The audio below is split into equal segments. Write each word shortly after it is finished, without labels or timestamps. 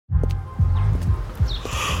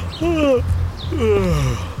The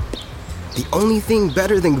only thing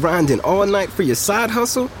better than grinding all night for your side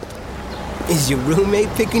hustle is your roommate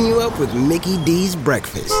picking you up with Mickey D's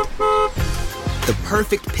breakfast. The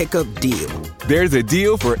perfect pickup deal. There's a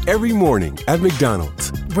deal for every morning at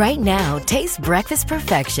McDonald's. Right now, taste breakfast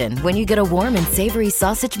perfection when you get a warm and savory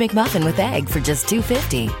sausage McMuffin with egg for just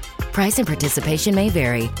 $2.50. Price and participation may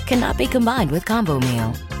vary. Cannot be combined with combo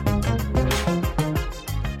meal.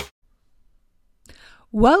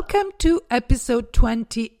 Welcome to episode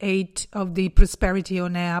 28 of the Prosperity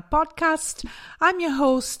On Air podcast. I'm your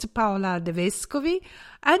host, Paola De Vescovi,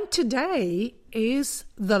 and today is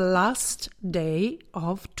the last day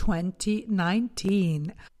of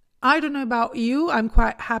 2019. I don't know about you, I'm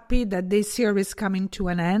quite happy that this year is coming to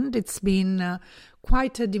an end. It's been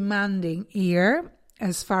quite a demanding year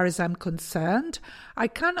as far as I'm concerned. I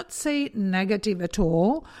cannot say negative at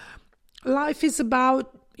all. Life is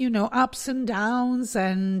about ups and downs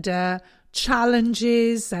and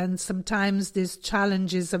challenges, and sometimes these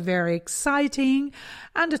challenges are very exciting,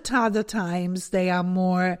 and at other times they are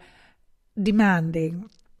more demanding.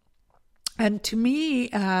 And to me,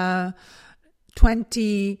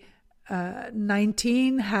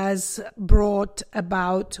 2019 has brought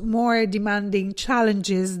about more demanding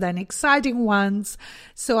challenges than exciting ones,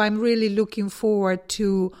 so I'm really looking forward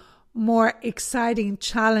to more exciting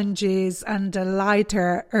challenges and a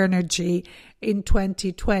lighter energy in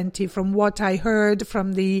 2020. From what I heard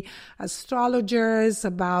from the astrologers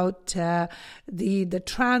about the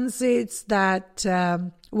transits that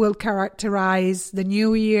will characterize the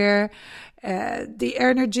new year, the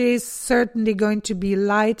energy is certainly going to be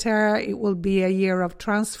lighter. It will be a year of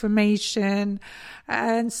transformation,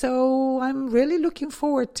 and so I'm really looking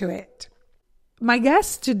forward to it. My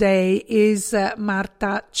guest today is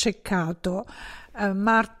Marta Ceccato.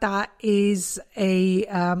 Marta is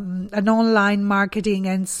an online marketing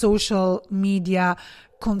and social media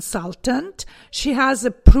consultant. She has a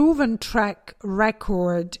proven track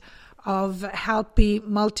record of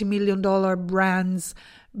helping multi-million-dollar brands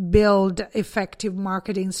build effective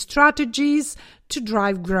marketing strategies to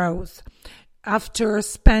drive growth. After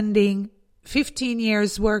spending 15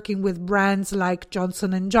 years working with brands like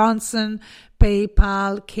Johnson & Johnson,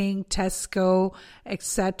 PayPal, King, Tesco,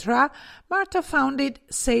 etc., Marta founded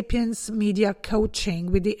Sapiens Media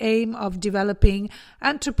Coaching with the aim of developing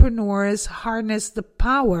entrepreneurs harness the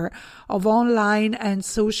power of online and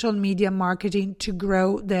social media marketing to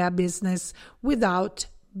grow their business without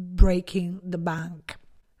breaking the bank.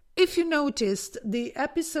 If you noticed, the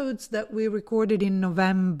episodes that we recorded in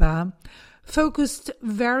November focused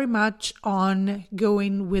very much on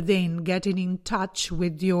going within, getting in touch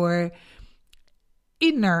with your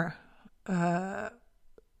inner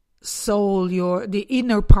soul, the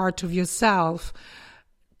inner part of yourself,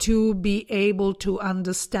 to be able to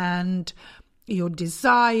understand your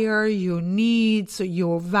desire, your needs,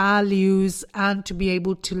 your values, and to be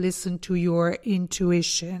able to listen to your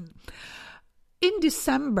intuition. In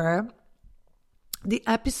December, the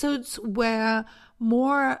episodes were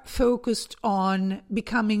more focused on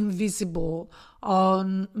becoming visible,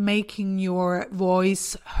 on making your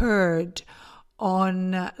voice heard,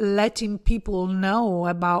 on letting people know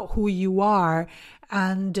about who you are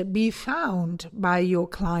and be found by your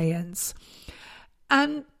clients.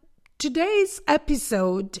 And today's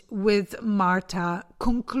episode with Marta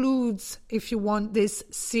concludes, if you want, this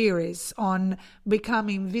series on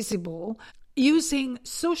becoming visible using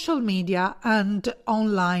social media and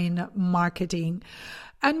online marketing.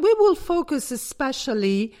 And we will focus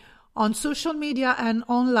especially on social media and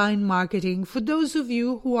online marketing for those of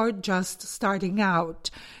you who are just starting out.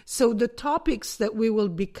 So the topics that we will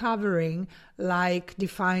be covering, like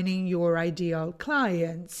defining your ideal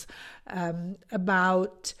clients,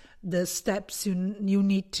 about the steps you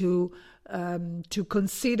need to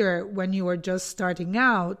consider when you are just starting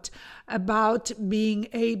out, about being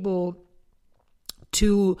able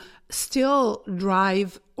to still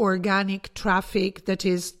drive organic traffic, that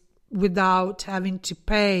is, without having to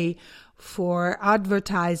pay for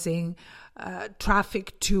advertising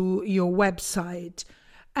traffic to your website.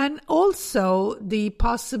 And also the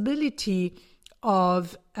possibility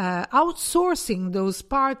of outsourcing those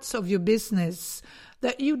parts of your business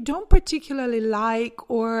that you don't particularly like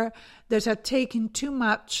or that are taking too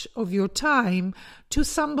much of your time to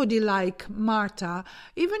somebody like Marta,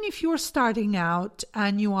 even if you're starting out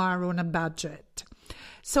and you are on a budget.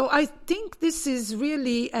 So I think this is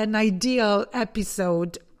really an ideal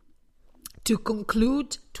episode to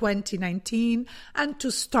conclude 2019 and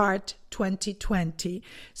to start 2020.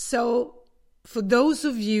 So for those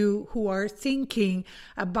of you who are thinking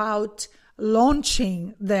about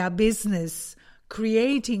launching their business,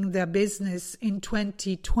 creating their business in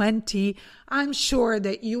 2020, I'm sure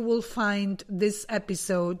that you will find this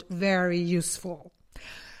episode very useful.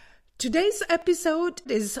 Today's episode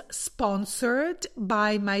is sponsored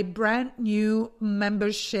by my brand new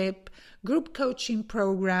membership group coaching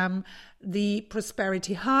program, the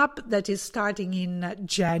Prosperity Hub, that is starting in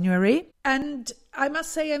January. And I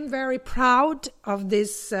must say I'm very proud of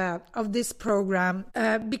this program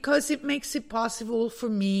because it makes it possible for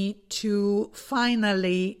me to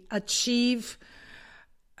finally achieve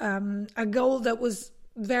a goal that was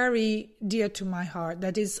very dear to my heart,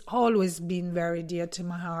 that has always been very dear to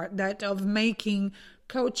my heart, that of making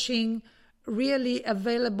coaching really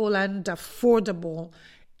available and affordable,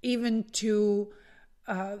 even to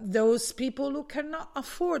those people who cannot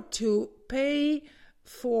afford to pay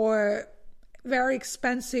for very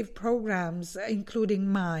expensive programs, including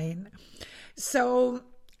mine. So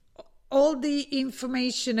all the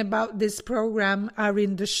information about this program are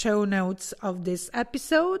in the show notes of this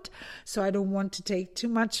episode. So I don't want to take too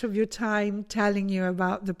much of your time telling you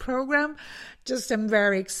about the program. Just I'm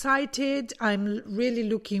very excited. I'm really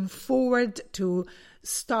looking forward to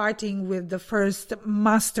starting with the first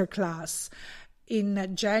masterclass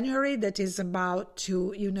in January that is about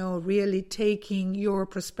to, really taking your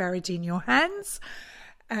prosperity in your hands.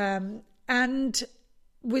 And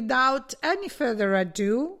without any further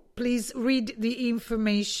ado, please read the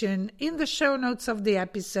information in the show notes of the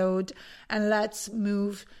episode, and let's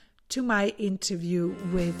move to my interview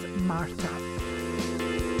with Marta.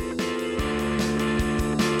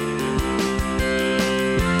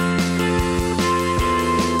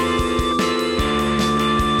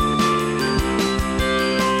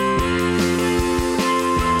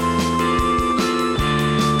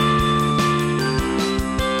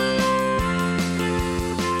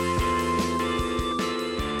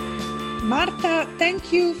 Marta,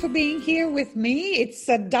 thank you for being here with me. It's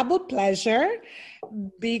a double pleasure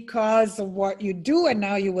because of what you do, and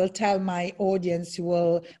now you will tell my audience, you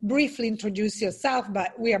will briefly introduce yourself,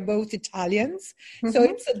 but we are both Italians, so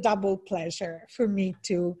it's a double pleasure for me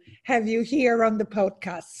to have you here on the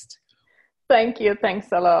podcast. Thank you. Thanks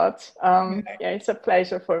a lot. It's a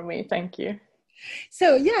pleasure for me. Thank you.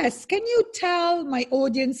 So yes, can you tell my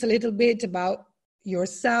audience a little bit about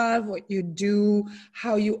yourself, what you do,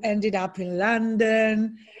 how you ended up in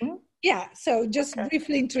London? Yeah, so just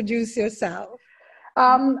briefly introduce yourself.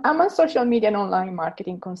 I'm a social media and online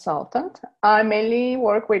marketing consultant. I mainly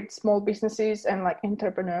work with small businesses and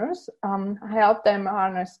entrepreneurs. I help them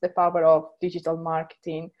harness the power of digital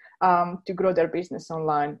marketing to grow their business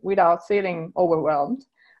online without feeling overwhelmed.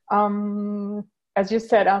 As you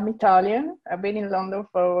said, I'm Italian. I've been in London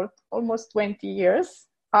for almost 20 years.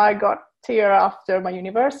 I got here after my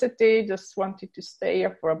university, just wanted to stay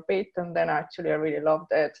here for a bit, and then actually I really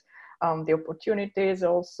loved it. The opportunities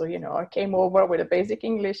also, I came over with a basic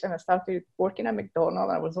English and I started working at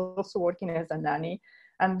McDonald's. I was also working as a nanny.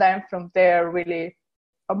 And then from there, really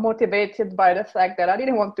motivated by the fact that I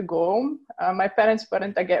didn't want to go home. My parents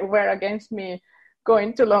were against me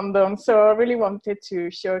going to London. So I really wanted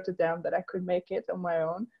to show to them that I could make it on my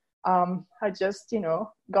own. I just,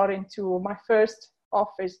 got into my first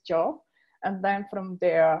office job. And then from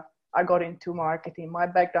there, I got into marketing. My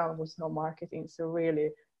background was no marketing. So really,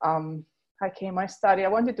 I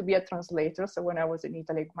wanted to be a translator. So when I was in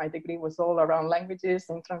Italy, my degree was all around languages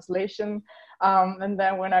and translation. And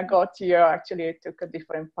then when I got here, actually, I took a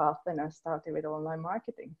different path and I started with online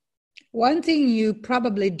marketing. One thing you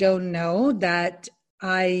probably don't know, that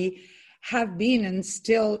I have been and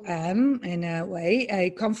still am, in a way, a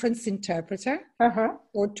conference interpreter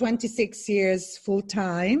for 26 years full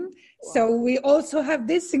time. Wow. So we also have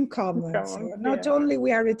this in common. So not only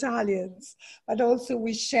we are Italians, but also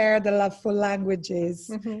we share the love for languages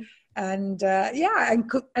and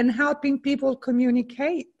and helping people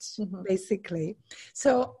communicate, basically.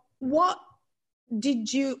 So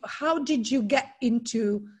how did you get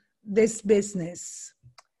into this business?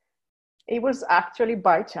 It was actually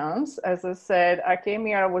by chance. As I said, I came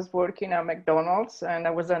here, I was working at McDonald's and I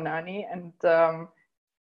was a nanny, and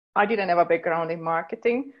I didn't have a background in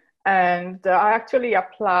marketing. And I actually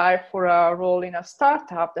applied for a role in a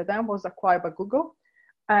startup that then was acquired by Google.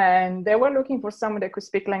 And they were looking for someone that could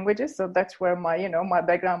speak languages. So that's where my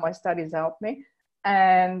background, my studies helped me.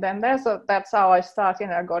 And then that's how I started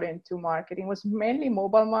and I got into marketing. It was mainly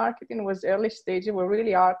mobile marketing. It was early stage. It was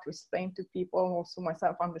really hard to explain to people, and also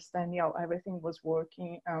myself understanding how everything was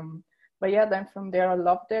working. But yeah, then from there I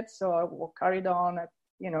loved it. So I carried on,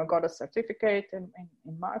 got a certificate in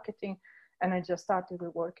marketing. And I just started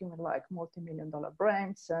working with multi-million-dollar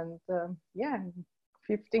brands. And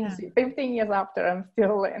 15 years after, I'm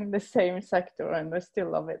still in the same sector and I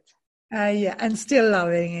still love it. And still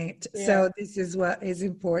loving it. Yeah. So this is what is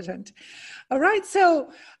important. All right.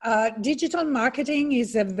 So digital marketing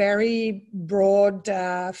is a very broad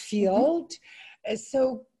field.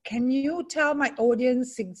 So can you tell my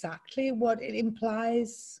audience exactly what it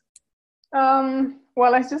implies?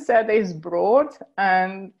 Well, as you said, it's broad,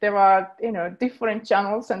 and there are, different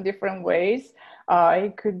channels and different ways.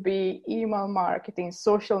 It could be email marketing,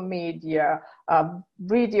 social media,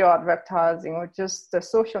 video advertising, or just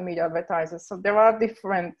social media advertising. So there are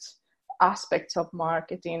different aspects of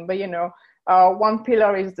marketing, but one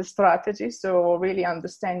pillar is the strategy. So really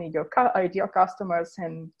understanding your ideal customers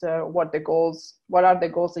and what are the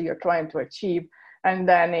goals that you're trying to achieve, and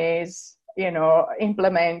then is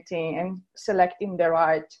implementing and selecting the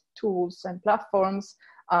right tools and platforms,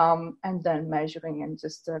 and then measuring and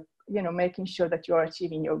just making sure that you're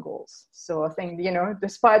achieving your goals. So I think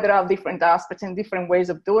despite there are different aspects and different ways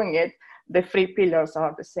of doing it, the three pillars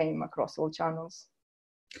are the same across all channels.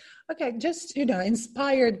 Okay, just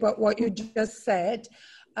inspired by what you just said,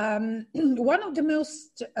 one of the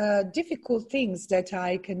most difficult things that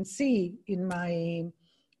I can see in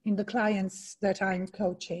the clients that I'm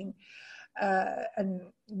coaching, and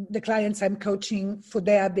the clients I'm coaching for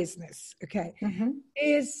their business,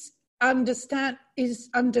 is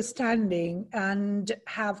understanding and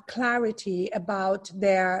have clarity about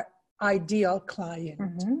their ideal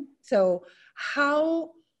client. So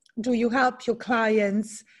how do you help your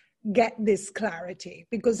clients get this clarity?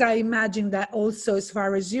 Because I imagine that also, as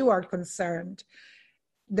far as you are concerned,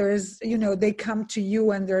 there's, they come to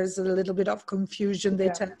you and there's a little bit of confusion. They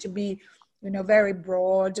tend to be, very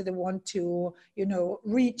broad. They want to,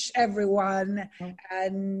 reach everyone,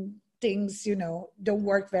 and things, don't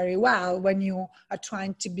work very well when you are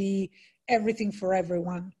trying to be everything for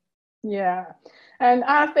everyone. Yeah. And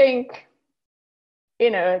I think,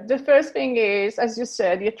 the first thing is, as you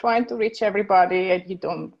said, you're trying to reach everybody and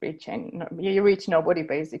you reach nobody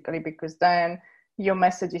basically, because then your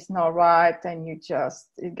message is not right and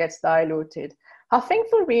it gets diluted. I think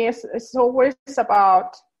for me, it's always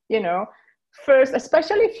about, first,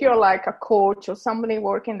 especially if you're like a coach or somebody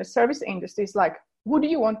working in the service industry, it's like, who do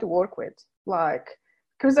you want to work with?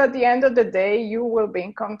 Because at the end of the day, you will be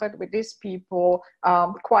in contact with these people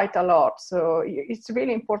quite a lot. So it's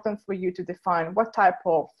really important for you to define what type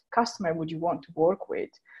of customer would you want to work with.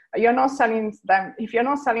 You're not selling them, if you're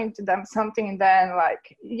not selling to them something, then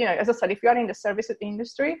as I said, if you're in the service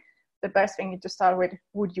industry, the best thing is to start with,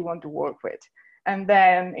 who do you want to work with? And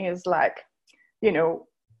then is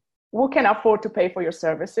who can afford to pay for your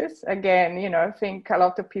services? Again, I think a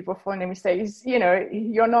lot of people find the mistake is,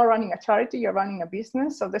 you're not running a charity, you're running a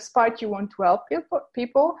business. So despite you want to help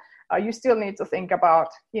people, you still need to think about,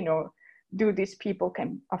 do these people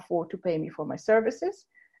can afford to pay me for my services?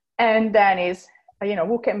 And then is,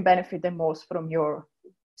 who can benefit the most from your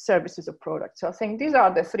services or products? So I think these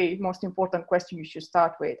are the three most important questions you should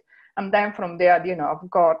start with. And then from there, I've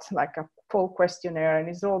got like a full questionnaire, and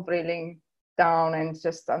it's all drilling down and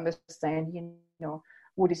just understand,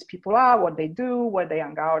 who these people are, what they do, where they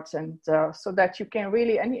hang out, and so that you can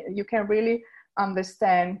really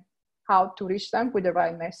understand how to reach them with the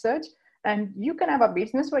right message. And you can have a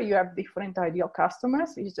business where you have different ideal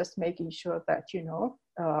customers. It's just making sure that you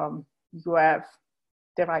have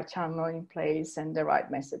the right channel in place and the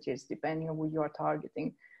right messages depending on who you are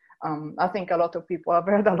targeting. I think I've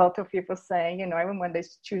heard a lot of people saying, even when they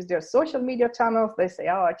choose their social media channels, they say,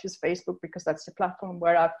 I choose Facebook because that's the platform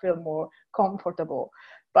where I feel more comfortable.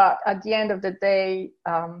 But at the end of the day,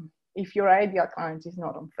 if your ideal client is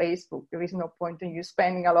not on Facebook, there is no point in you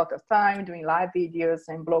spending a lot of time doing live videos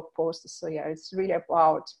and blog posts. So it's really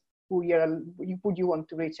about who you want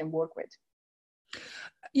to reach and work with.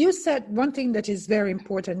 You said one thing that is very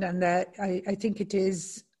important, and that I think it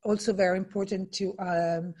is also very important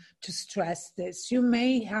to stress this. You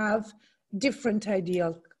may have different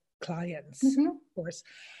ideal clients, of course.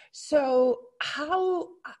 So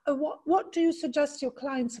what do you suggest your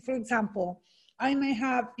clients? For example, I may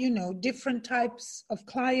have, different types of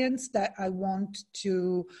clients that I want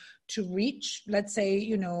to reach. Let's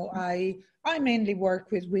say, I mainly work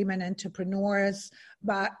with women entrepreneurs,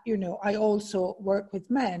 but, I also work with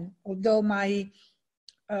men, although my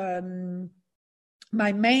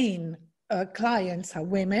main clients are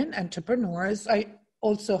women entrepreneurs. I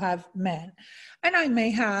also have men, and I may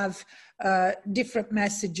have different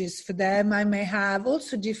messages for them. I may have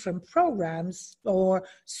also different programs or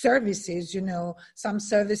services, some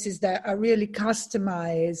services that are really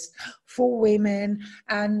customized for women,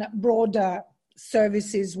 and broader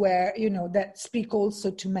services where, that speak also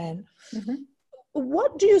to men.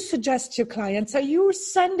 what do you suggest to your clients? Are you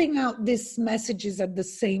sending out these messages at the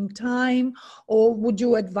same time, or would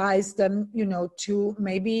you advise them, to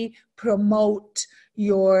maybe promote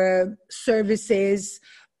your services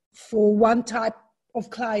for one type of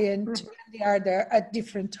client and the other at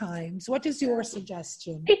different times? What is your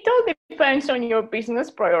suggestion? It all depends on your business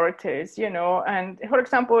priorities, and for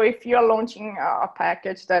example, if you're launching a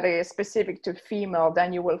package that is specific to female,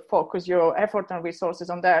 then you will focus your effort and resources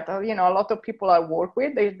on that. A lot of people I work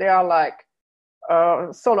with, they are like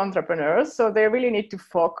sole entrepreneurs, so they really need to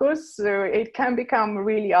focus. So it can become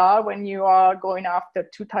really hard when you are going after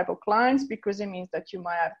two type of clients, because it means that you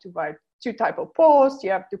might have to write two type of posts.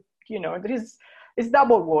 You have to, it's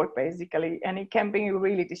double work basically, and it can be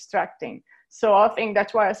really distracting. So I think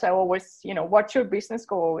that's why I say always, what's your business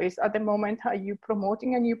goal is at the moment. Are you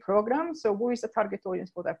promoting a new program? So who is the target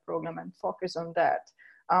audience for that program, and focus on that,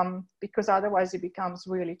 because otherwise it becomes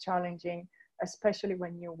really challenging, especially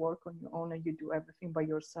when you work on your own and you do everything by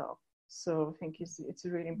yourself. So I think it's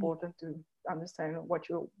really important to understand what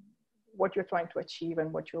you're trying to achieve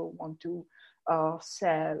and what you want to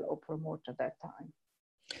sell or promote at that time.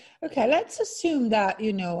 Okay, let's assume that,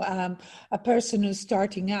 a person who's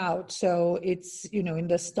starting out, so it's, in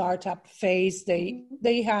the startup phase,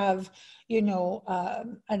 they have,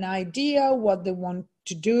 an idea what they want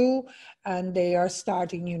to do, and they are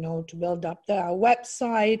starting, to build up their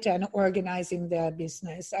website and organizing their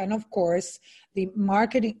business. And of course, the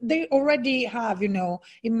marketing, they already have,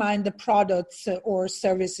 in mind the products or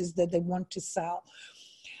services that they want to sell.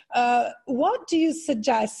 What do you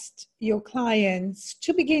suggest your clients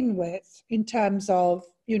to begin with in terms of,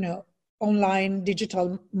 online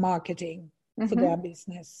digital marketing for their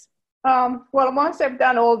business? Well, once they've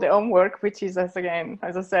done all the homework, which is, as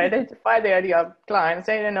I said, identify the ideal client,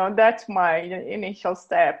 say, that's my initial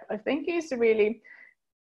step. I think is really,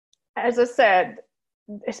 as I said,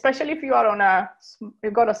 especially if you are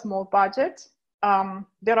you've got a small budget,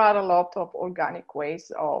 there are a lot of organic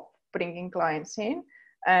ways of bringing clients in.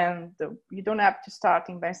 And you don't have to start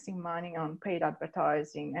investing money on paid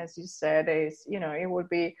advertising. As you said, it would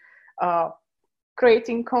be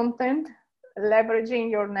creating content,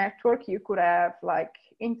 leveraging your network. You could have like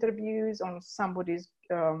interviews on somebody's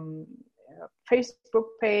Facebook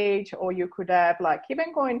page, or you could have like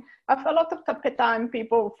even going, a lot of the time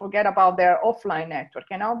people forget about their offline network,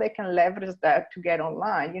 and now they can leverage that to get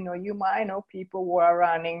online. You might know people who are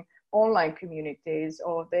running online communities,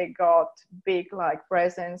 or they got big like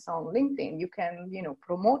presence on LinkedIn. You can,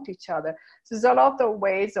 promote each other. So there's a lot of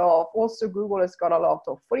ways of, also Google has got a lot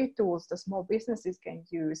of free tools that small businesses can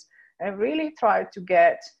use, and really try to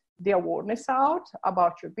get the awareness out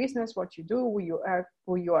about your business, what you do,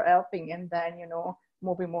 who you are helping, and then,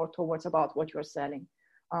 moving more towards about what you're selling.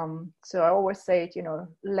 So I always say,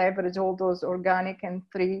 leverage all those organic and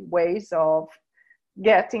free ways of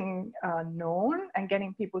getting known and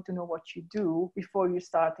getting people to know what you do before you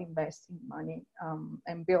start investing money,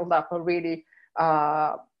 and build up a really,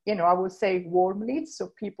 I would say warm leads.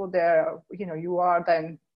 So people there, you are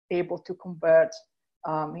then able to convert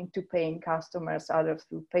into paying customers, either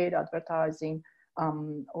through paid advertising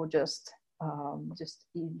or just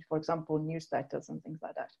for example, newsletters and things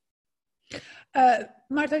like that.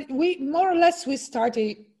 Marta, we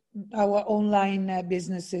started our online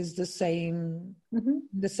businesses the same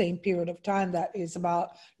period of time. That is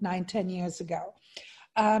about 9-10 years ago.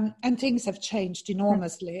 And things have changed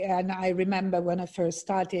enormously. And I remember when I first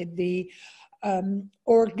started, the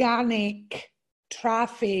organic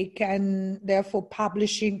traffic and therefore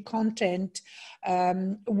publishing content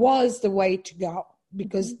was the way to go,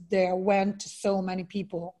 because there went so many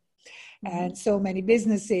people and so many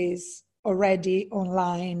businesses already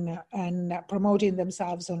online and promoting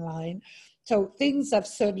themselves online. So things have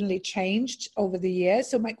certainly changed over the years.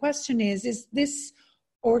 So my question is this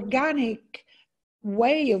organic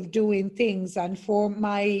way of doing things, and for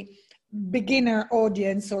my beginner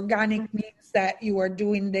audience, organic means that you are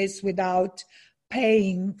doing this without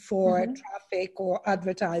paying for traffic or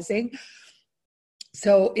advertising.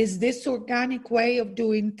 So is this organic way of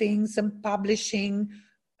doing things and publishing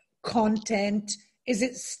content, is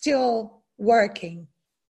it still working?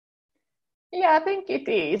 Yeah, I think it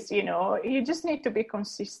is. You just need to be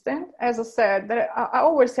consistent. As I said, I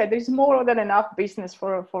always said there's more than enough business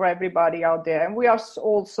for everybody out there. And we are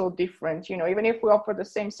all so different. Even if we offer the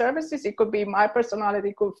same services, it could be my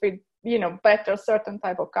personality could fit, better certain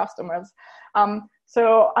type of customers.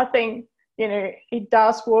 So I think, it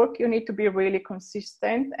does work. You need to be really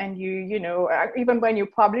consistent. And even when you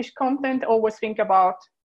publish content, always think about,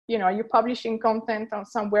 you're publishing content on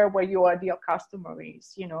somewhere where your ideal customer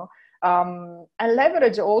is, and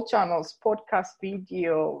leverage all channels, podcast,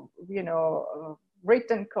 video,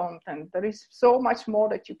 written content. There is so much more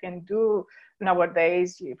that you can do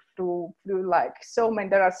nowadays through like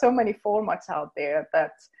there are so many formats out there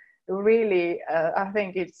that really, I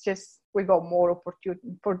think it's just, we got more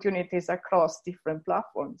opportunities across different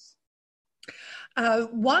platforms.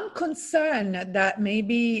 One concern that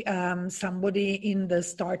maybe somebody in the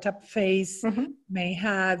startup phase may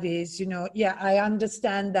have is, I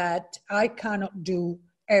understand that I cannot do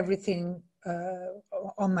everything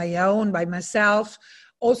on my own, by myself,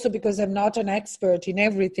 also because I'm not an expert in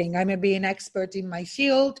everything. I may be an expert in my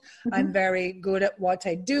field. I'm very good at what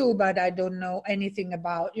I do, but I don't know anything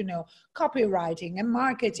about, copywriting and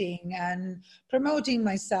marketing and promoting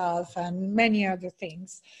myself and many other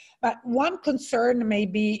things. But one concern may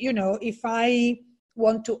be, if I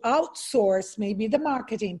want to outsource maybe the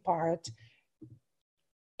marketing part,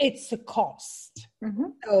 it's a cost.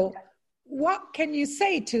 So what can you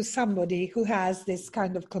say to somebody who has this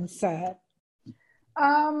kind of concern?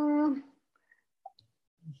 Well,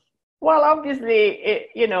 obviously,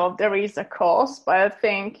 there is a cost, but I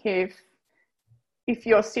think if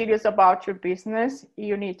you're serious about your business,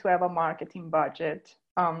 you need to have a marketing budget.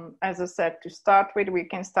 As I said, to start with, we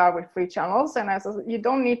can start with free channels, and you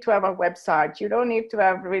don't need to have a website. You don't need to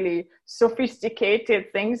have really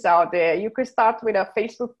sophisticated things out there. You could start with a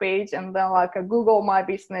Facebook page and then like a Google My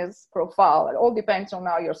Business profile. It all depends on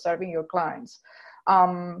how you're serving your clients.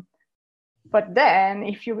 But then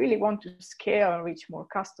if you really want to scale and reach more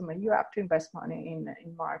customers, you have to invest money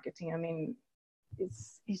in marketing. I mean,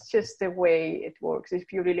 it's just the way it works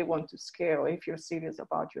if you really want to scale, if you're serious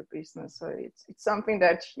about your business. So it's something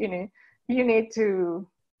that, you need to,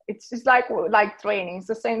 it's like training. It's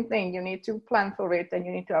the same thing. You need to plan for it, and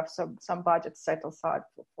you need to have some budget set aside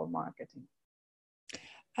for marketing.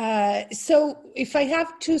 So if I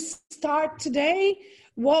have to start today,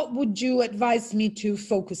 what would you advise me to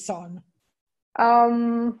focus on?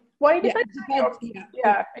 Well, it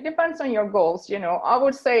depends on your goals. I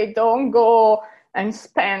would say don't go and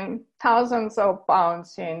spend thousands of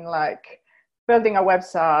pounds in like building a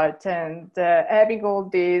website and having all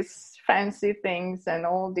these fancy things and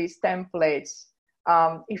all these templates.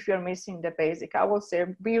 If you're missing the basic, I would say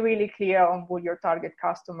be really clear on who your target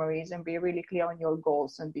customer is and be really clear on your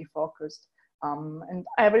goals and be focused. And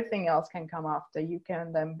everything else can come after. You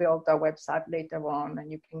can then build a website later on,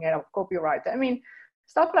 and you can get a copywriter. I mean,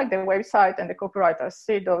 stuff like the website and the copywriter, I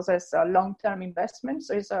see those as a long-term investment.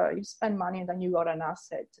 So you spend money and then you got an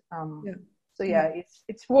asset. So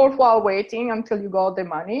it's worthwhile waiting until you got the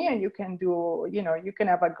money, and you can do, you can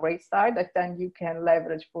have a great site that then you can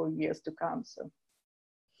leverage for years to come. So.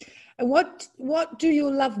 And what do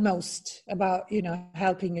you love most about,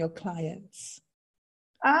 helping your clients?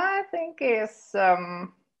 I think it's,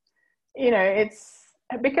 it's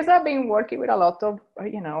because I've been working with a lot of,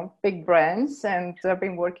 big brands, and I've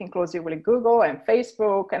been working closely with Google and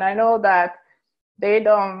Facebook. And I know that they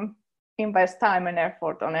don't invest time and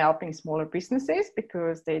effort on helping smaller businesses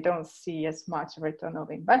because they don't see as much return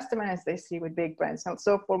of investment as they see with big brands. And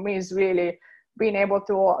so for me, it's really being able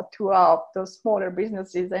to help those smaller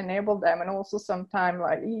businesses, enable them. And also sometimes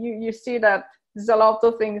like you see that there's a lot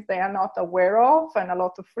of things they are not aware of and a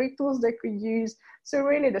lot of free tools they could use. So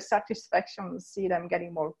really the satisfaction to see them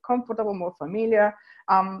getting more comfortable, more familiar.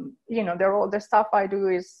 The stuff I do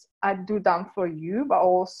is I do done for you, but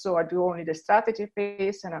also I do only the strategy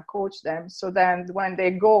piece and I coach them. So then when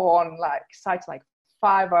they go on like sites like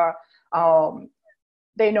Fiverr,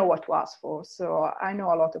 they know what to ask for. So I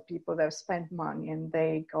know a lot of people that have spent money and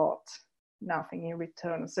they got nothing in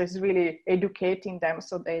return. So it's really educating them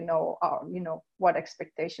so they know, what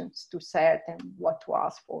expectations to set and what to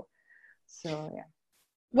ask for. So, yeah.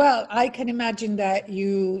 Well, I can imagine that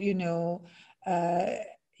you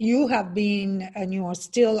have been and you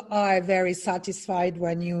still are very satisfied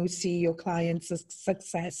when you see your clients'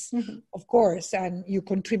 success, of course, and you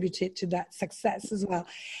contributed to that success as well.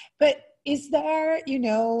 But is there,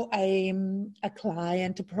 a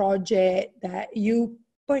client, a project that you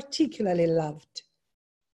particularly loved?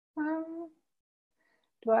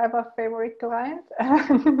 Do I have a favorite client?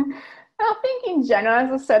 I think in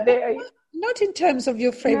general, as I said, not in terms of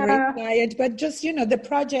your favorite client, but just, the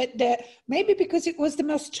project that maybe because it was the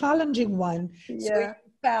most challenging one. Yeah. So you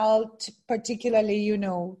felt particularly,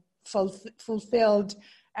 fulfilled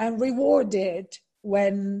and rewarded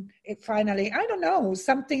when it finally, I don't know,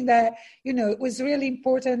 something that, it was really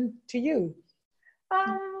important to you.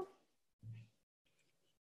 I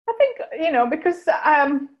think, because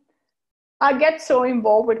I get so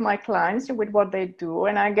involved with my clients and with what they do,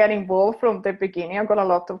 and I get involved from the beginning. I've got a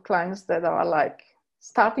lot of clients that are like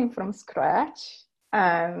starting from scratch.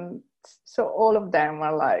 And so all of them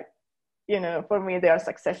are like, for me, they are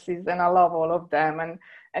successes, and I love all of them. And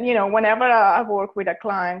whenever I work with a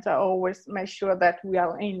client, I always make sure that we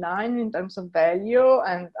are in line in terms of value,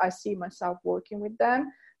 and I see myself working with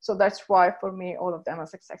them. So that's why for me, all of them are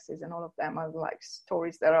successes, and all of them are like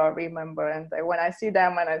stories that I remember. And when I see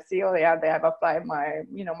them and I see, oh yeah, they have applied my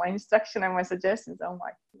instruction and my suggestions, I'm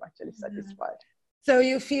like, I'm actually satisfied. So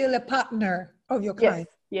you feel a partner of your client.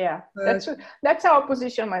 Yes, yeah. That's how I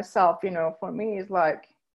position myself. For me, it's like,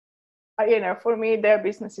 for me, their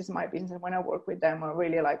business is my business. When I work with them, I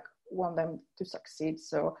really like want them to succeed.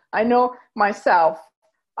 So I know myself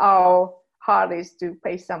how hard it is to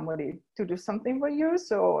pay somebody to do something for you.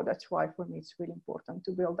 So that's why for me, it's really important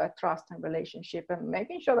to build that trust and relationship and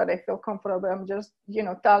making sure that they feel comfortable. I'm just,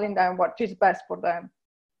 telling them what is best for them.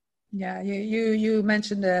 Yeah, you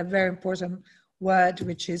mentioned a very important word,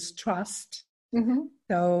 which is trust. Mm-hmm.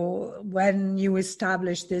 So when you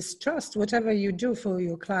establish this trust, whatever you do for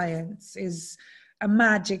your clients is a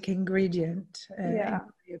magic ingredient, in my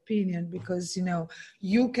opinion, because,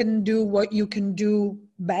 you can do what you can do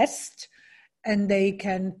best, and they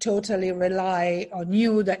can totally rely on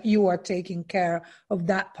you that you are taking care of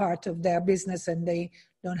that part of their business, and they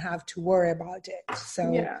don't have to worry about it.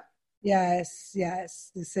 So yes,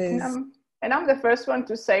 this is... And I'm the first one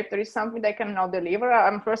to say if there is something they cannot deliver,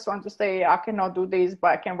 I'm the first one to say, I cannot do this, but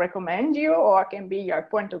I can recommend you, or I can be your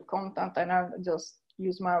point of contact, and I'll just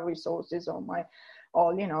use my resources or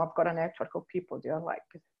I've got a network of people that are like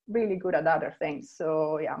really good at other things.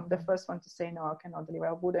 So yeah, I'm the first one to say, no, I cannot deliver.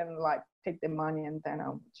 I wouldn't like take the money and then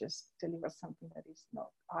I'll just deliver something that is not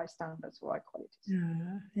high standards or high quality.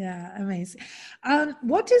 Yeah, amazing.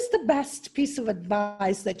 What is the best piece of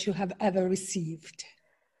advice that you have ever received?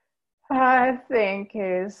 I think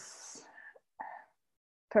is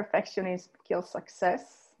perfectionism kills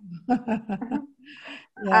success. I'm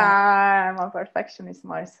a perfectionist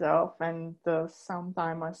myself, and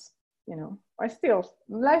sometimes I still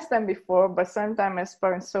less than before, but sometimes I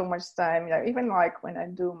spend so much time, even like when I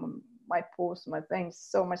do my posts, my things,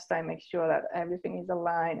 so much time, make sure that everything is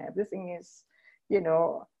aligned, everything is,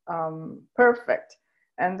 perfect.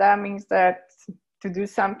 And that means that to do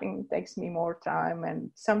something takes me more time,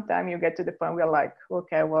 and sometimes you get to the point where you're like,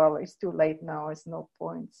 okay, well, it's too late now, it's no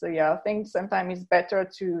point. So I think sometimes it's better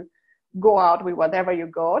to go out with whatever you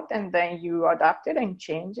got, and then you adapt it and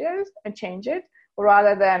change it,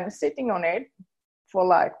 rather than sitting on it for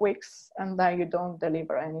like weeks and then you don't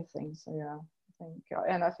deliver anything. So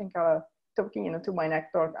I think talking to my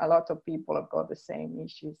network, a lot of people have got the same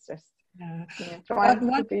issues. Just trying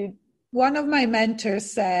to be. One of my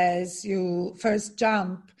mentors says you first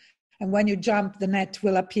jump, and when you jump, the net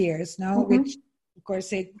will appear. No, which of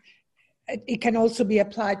course it can also be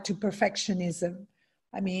applied to perfectionism.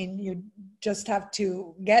 I mean, you just have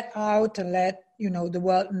to get out and let the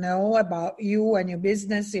world know about you and your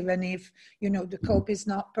business, even if the copy is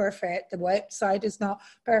not perfect, the website is not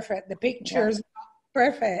perfect, the pictures are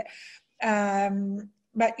not perfect.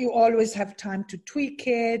 But you always have time to tweak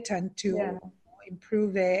it and to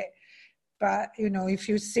improve it. But, if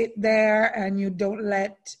you sit there and you don't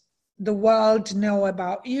let the world know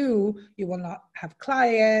about you, you will not have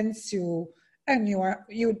clients, you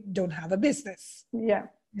don't have a business. Yeah.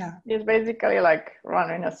 It's basically like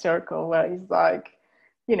running a circle where it's like,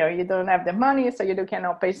 you don't have the money, so you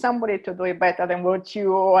cannot pay somebody to do it better than what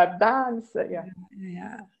you have done. So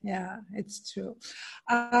yeah, it's true.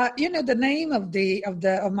 The name of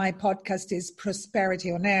my podcast is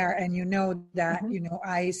Prosperity on Air, and that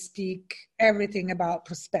I speak everything about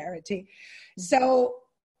prosperity. So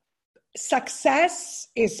success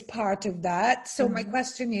is part of that. So my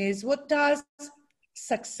question is, what does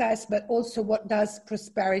success, but also what does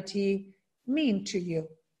prosperity mean to you?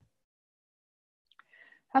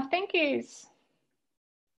 I think it's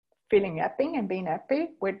feeling happy and being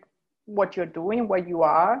happy with what you're doing, where you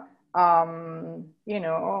are, and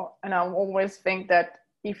I always think that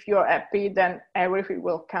if you're happy, then everything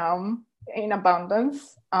will come in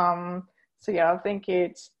abundance. I think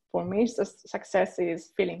for me, success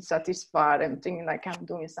is feeling satisfied and thinking like I'm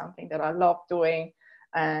doing something that I love doing.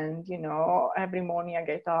 And, every morning I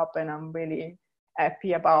get up and I'm really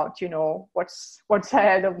happy about, what's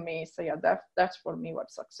ahead of me. So that's for me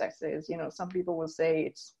what success is. Some people will say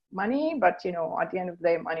it's money, but, at the end of the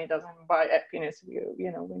day, money doesn't buy happiness. We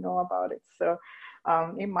know about it. So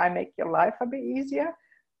it might make your life a bit easier,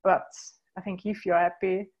 but I think if you're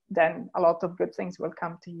happy, then a lot of good things will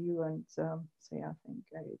come to you. And I think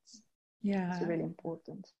it's really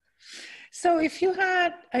important. So if you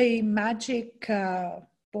had a magic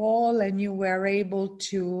ball and you were able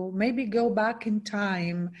to maybe go back in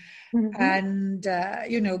time and,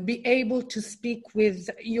 be able to speak with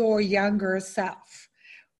your younger self,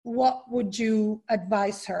 what would you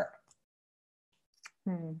advise her?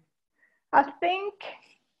 I think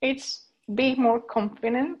it's be more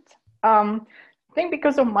confident. I think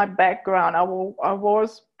because of my background, I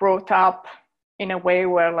was brought up in a way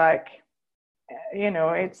where, like,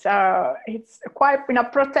 it's quite in a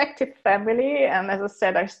protective family. And as I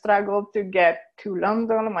said, I struggled to get to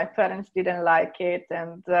London. My parents didn't like it.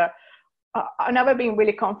 And I've never been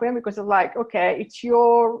really confident because of like, okay, it's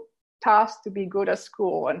your task to be good at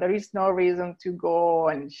school. And there is no reason to go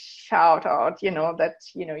and shout out, that,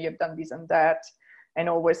 you've done this and that. And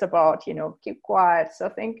always about, keep quiet. So I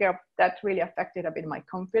think that really affected a bit my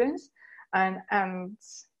confidence. And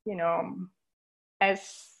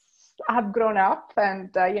as I've grown up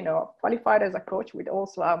and, qualified as a coach would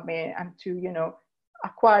also help me and to,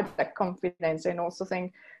 acquire that confidence. And also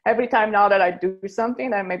think every time now that I do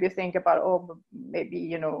something, I maybe think about,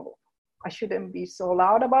 maybe, I shouldn't be so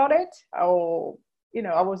loud about it. Or,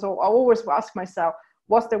 I always ask myself,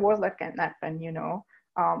 what's the worst that can happen,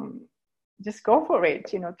 just go for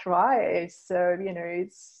it, try. It's,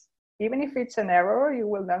 it's, even if it's an error, you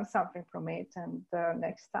will learn something from it. And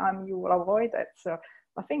next time you will avoid it. So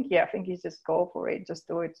I think you just go for it, just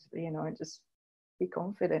do it, just be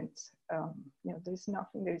confident. There's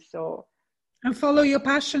nothing that is so. And follow your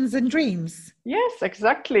passions and dreams. Yes,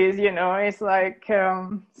 exactly. It's like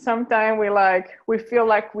sometimes we feel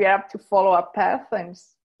like we have to follow a path and,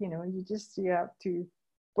 you have to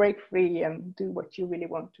break free and do what you really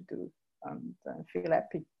want to do and feel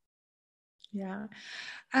happy. Yeah.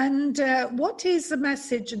 And what is the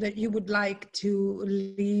message that you would like to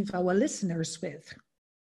leave our listeners with?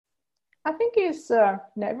 I think it's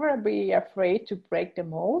never be afraid to break the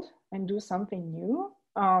mold and do something new.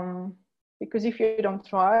 Because if you don't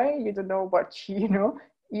try, you don't know what, you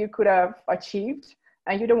could have achieved,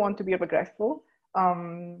 and you don't want to be regretful.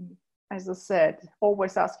 As I said,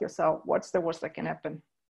 always ask yourself, what's the worst that can happen?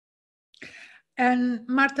 And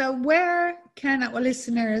Marta, where can our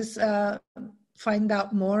listeners find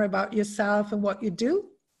out more about yourself and what you do?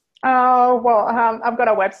 I've got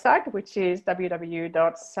a website, which is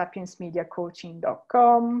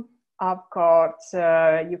www.sapiensmediacoaching.com. I've got,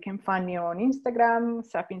 you can find me on Instagram,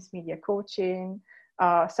 Sapiens Media Coaching,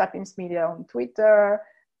 Sapiens Media on Twitter.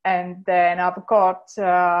 And then I've got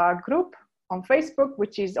a group on Facebook,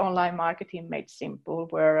 which is Online Marketing Made Simple,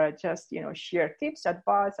 where I just, share tips,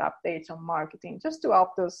 advice, updates on marketing, just to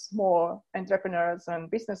help those small entrepreneurs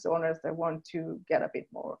and business owners that want to get a bit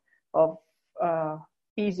more of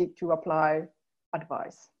easy to apply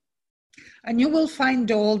advice. And you will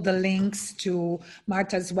find all the links to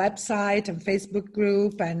Marta's website and Facebook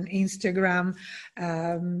group and Instagram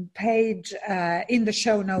page in the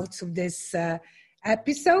show notes of this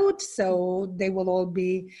episode. So they will all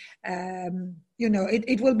be,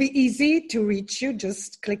 it will be easy to reach you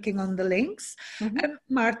just clicking on the links. Mm-hmm.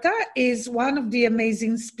 Marta is one of the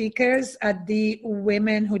amazing speakers at the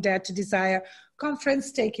Women Who Dare to Desire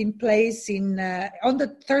conference taking place on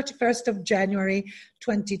the 31st of January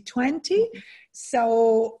 2020.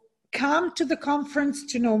 So come to the conference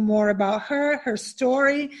to know more about her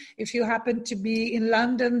story. If you happen to be in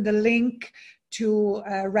London, the link to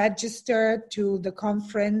register to the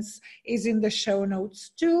conference is in the show notes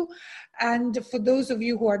too. And for those of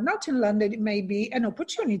you who are not in London, it may be an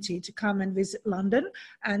opportunity to come and visit London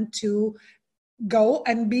and to go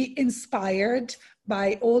and be inspired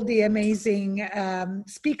by all the amazing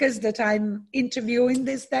speakers that I'm interviewing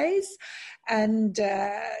these days, and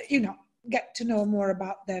get to know more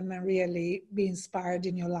about them and really be inspired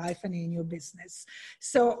in your life and in your business.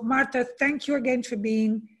 So Marta, thank you again for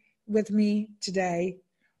being with me today.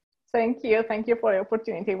 Thank you for the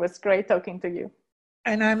opportunity. It was great talking to you.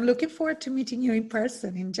 And I'm looking forward to meeting you in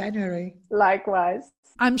person in January. Likewise.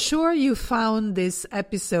 I'm sure you found this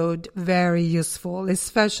episode very useful,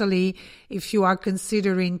 especially if you are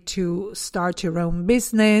considering to start your own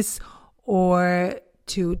business or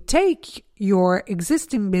to take your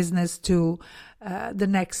existing business to the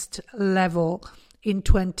next level in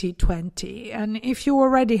 2020. And if you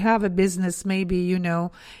already have a business, maybe,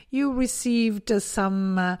 you received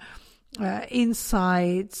some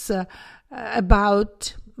insights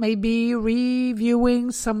about maybe reviewing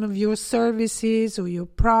some of your services or your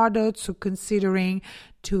products, or considering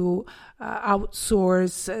to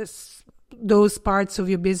outsource those parts of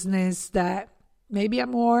your business that maybe are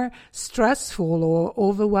more stressful or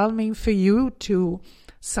overwhelming for you to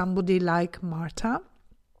somebody like Marta,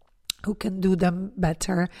 who can do them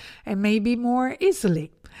better and maybe more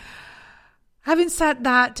easily. Having said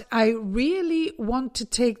that, I really want to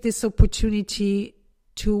take this opportunity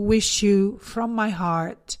to wish you from my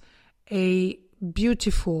heart a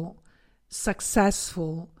beautiful,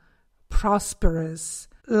 successful, prosperous,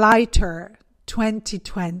 lighter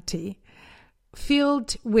 2020,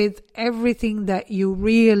 filled with everything that you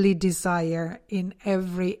really desire in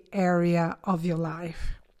every area of your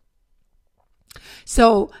life.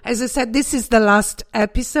 So, as I said, this is the last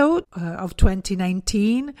episode of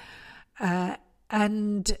 2019,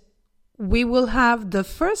 and we will have the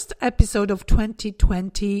first episode of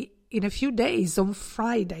 2020 in a few days, on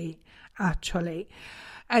Friday, actually.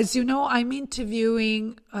 As you know, I'm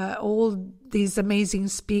interviewing all these amazing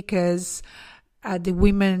speakers at the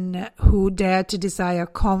Women Who Dare to Desire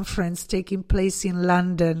conference taking place in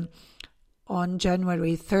London on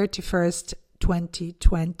January 31st,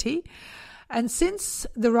 2020. And since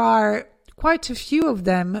there are quite a few of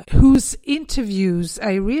them whose interviews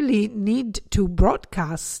I really need to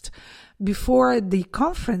broadcast before the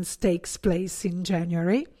conference takes place in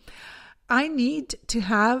January, I need to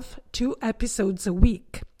have 2 episodes a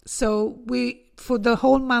week. So for the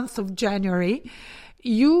whole month of January,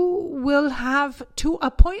 you will have 2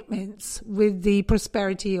 appointments with the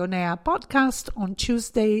Prosperity On Air podcast on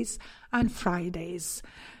Tuesdays and Fridays,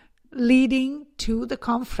 leading to the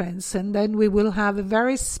conference. And then we will have a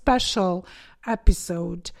very special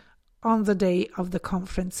episode on the day of the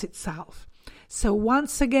conference itself. So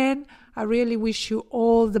once again, I really wish you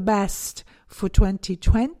all the best for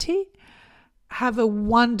 2020. Have a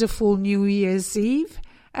wonderful New Year's Eve,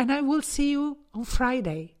 and I will see you on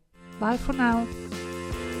Friday. Bye for now.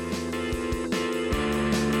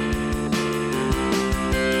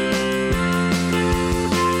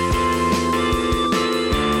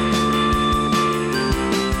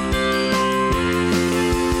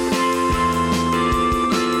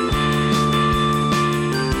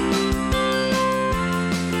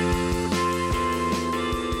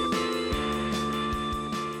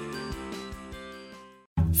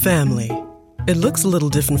 Family. It looks a little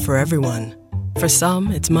different for everyone. For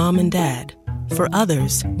some, it's mom and dad. For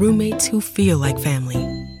others, roommates who feel like family.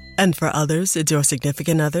 And for others, it's your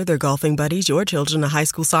significant other, their golfing buddies, your children, a high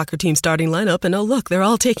school soccer team starting lineup, and oh look, they're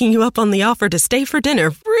all taking you up on the offer to stay for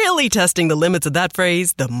dinner, really testing the limits of that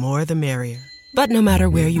phrase, the more the merrier. But no matter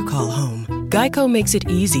where you call home, Geico makes it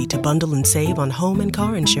easy to bundle and save on home and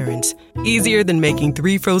car insurance. Easier than making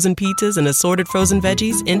 3 frozen pizzas and assorted frozen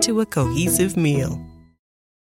veggies into a cohesive meal.